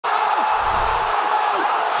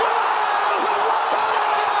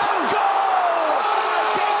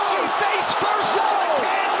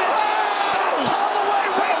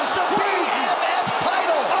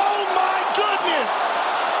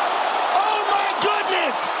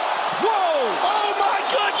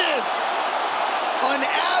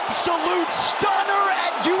absolute stunner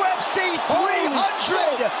at UFC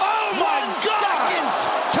 300. Oh my 1 God. second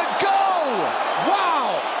to go.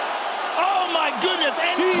 Wow. Oh my goodness,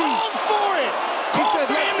 and he called for it. Called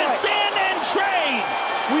for him to stand and trade.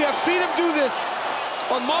 We have seen him do this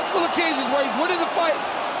on multiple occasions where he's winning the fight.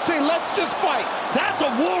 Say, let's just fight. That's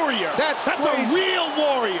a warrior. That's crazy. a real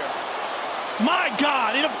warrior. My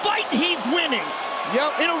God, in a fight he's winning.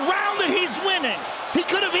 Yep. In a round that he's winning. He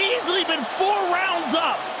could have easily been 4 rounds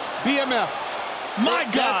up. BMF. My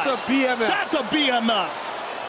God. That's a BMF. That's a BMF.